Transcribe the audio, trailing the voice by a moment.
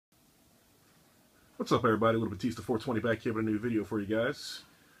What's up, everybody? Little Batista 420 back here with a new video for you guys.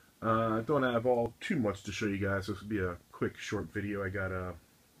 I don't have all too much to show you guys. This will be a quick, short video. I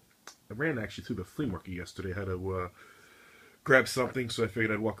ran actually through the flea market yesterday. I had to grab something, so I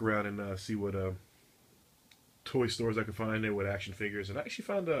figured I'd walk around and see what toy stores I could find there with action figures. And I actually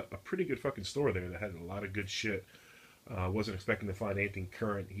found a pretty good fucking store there that had a lot of good shit. Wasn't expecting to find anything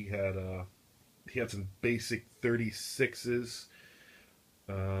current. He had some basic 36s.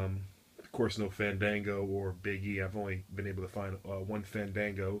 Of course, no Fandango or Big E. I've only been able to find one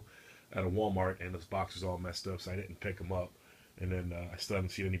Fandango at a Walmart, and this box is all messed up, so I didn't pick them up. And then I still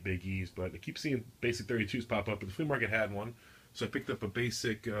haven't seen any Big E's, but I keep seeing basic 32s pop up. But the flea market had one, so I picked up a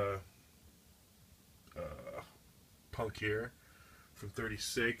basic Punk here from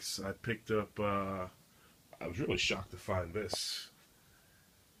 36. I picked up. I was really shocked to find this.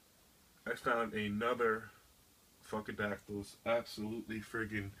 I found another Funkadactyls, absolutely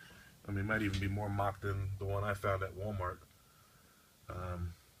friggin'. I mean, it might even be more mocked than the one I found at Walmart.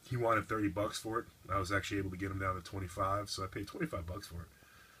 He wanted $30 for it. I was actually able to get him down to 25, so I paid $25 for it.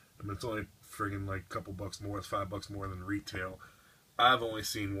 I mean, it's only friggin' like a couple bucks more. It's $5 more than retail. I've only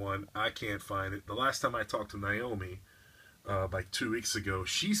seen one. I can't find it. The last time I talked to Naomi, like 2 weeks ago,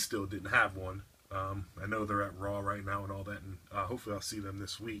 she still didn't have one. I know they're at Raw right now and all that, and hopefully I'll see them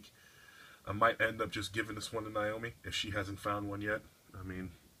this week. I might end up just giving this one to Naomi if she hasn't found one yet. I mean,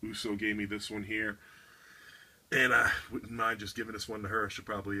 Uso gave me this one here, and I wouldn't mind just giving this one to her. She'll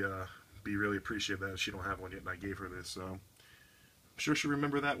probably be really appreciative that she don't have one yet, and I gave her this. So I'm sure she'll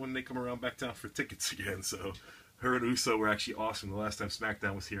remember that when they come around back down for tickets again. So her and Uso were actually awesome. The last time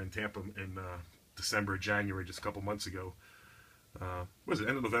SmackDown was here in Tampa in December, January, just a couple months ago. What was it,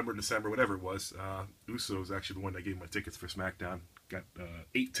 end of November, December, whatever it was. Uso was actually the one that gave my tickets for SmackDown. Got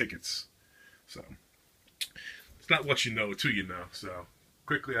 8 tickets. So it's not what you know till you know. So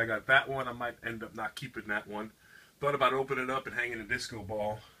quickly, I got that one. I might end up not keeping that one. Thought about opening it up and hanging a disco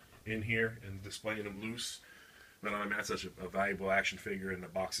ball in here and displaying them loose. But I mean, that's such a valuable action figure, and the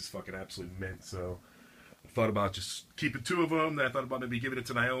box is fucking absolutely mint. So I thought about just keeping 2 of them. Then I thought about maybe giving it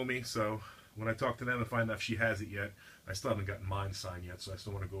to Naomi. So when I talk to them and find out if she has it yet, I still haven't gotten mine signed yet. So I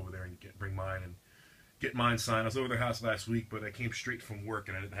still want to go over there and bring mine and get mine signed. I was over their house last week, but I came straight from work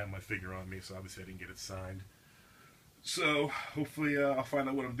and I didn't have my figure on me, so obviously I didn't get it signed. So hopefully I'll find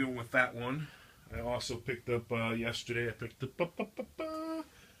out what I'm doing with that one. I also picked up yesterday. I picked up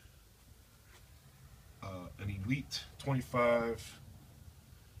an Elite 25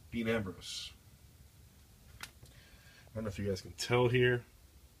 Dean Ambrose. I don't know if you guys can tell here.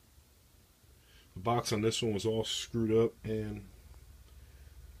 The box on this one was all screwed up, and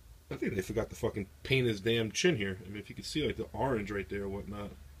I think they forgot to fucking paint his damn chin here. I mean, if you can see like the orange right there or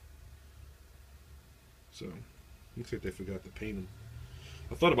whatnot. So, looks like they forgot to paint him.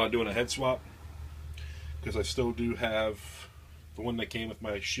 I thought about doing a head swap, because I still do have the one that came with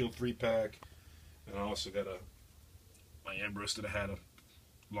my Shield 3-pack, and I also got my Ambrose that I had a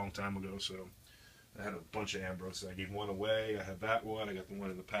long time ago. So, I had a bunch of Ambrose. I gave one away. I had that one. I got the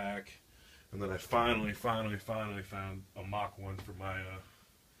one in the pack. And then I finally found a mock one for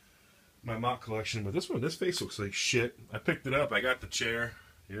my mock collection. But this face looks like shit. I picked it up. I got the chair.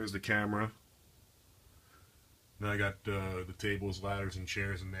 Here's the camera. Then I got the tables, ladders, and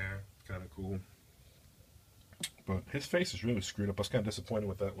chairs in there. Kind of cool. But his face is really screwed up. I was kind of disappointed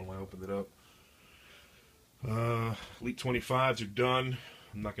with that one when I opened it up. Elite 25s are done.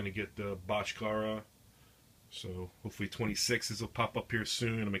 I'm not going to get the Botchkara. So hopefully 26s will pop up here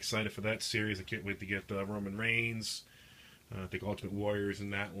soon. I'm excited for that series. I can't wait to get Roman Reigns. I think Ultimate Warrior's in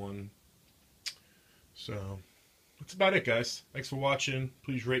that one. So that's about it, guys. Thanks for watching.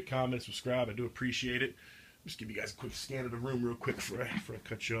 Please rate, comment, subscribe. I do appreciate it. Just give you guys a quick scan of the room real quick before I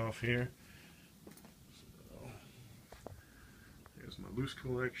cut you off here. So, here's my loose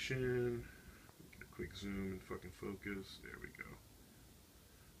collection. Get a quick zoom and fucking focus. There we go.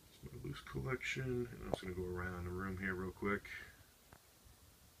 That's my loose collection. And I'm just going to go around the room here real quick.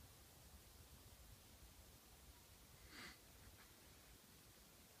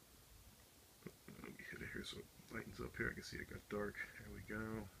 Let me hit it here so it lightens up here. I can see it got dark. There we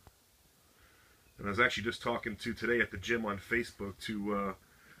go. And I was actually just talking today at the gym on Facebook to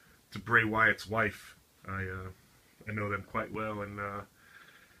Bray Wyatt's wife. I know them quite well, and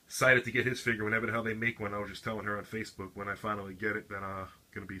excited to get his figure whenever the hell they make one. I was just telling her on Facebook when I finally get it that I'm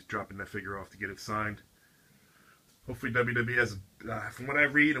going to be dropping that figure off to get it signed. Hopefully WWE has, from what I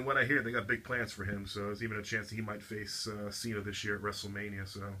read and what I hear, they got big plans for him. So there's even a chance that he might face Cena this year at WrestleMania.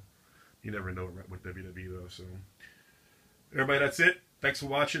 So you never know with WWE though. So everybody, that's it. Thanks for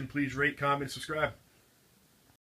watching. Please rate, comment, subscribe.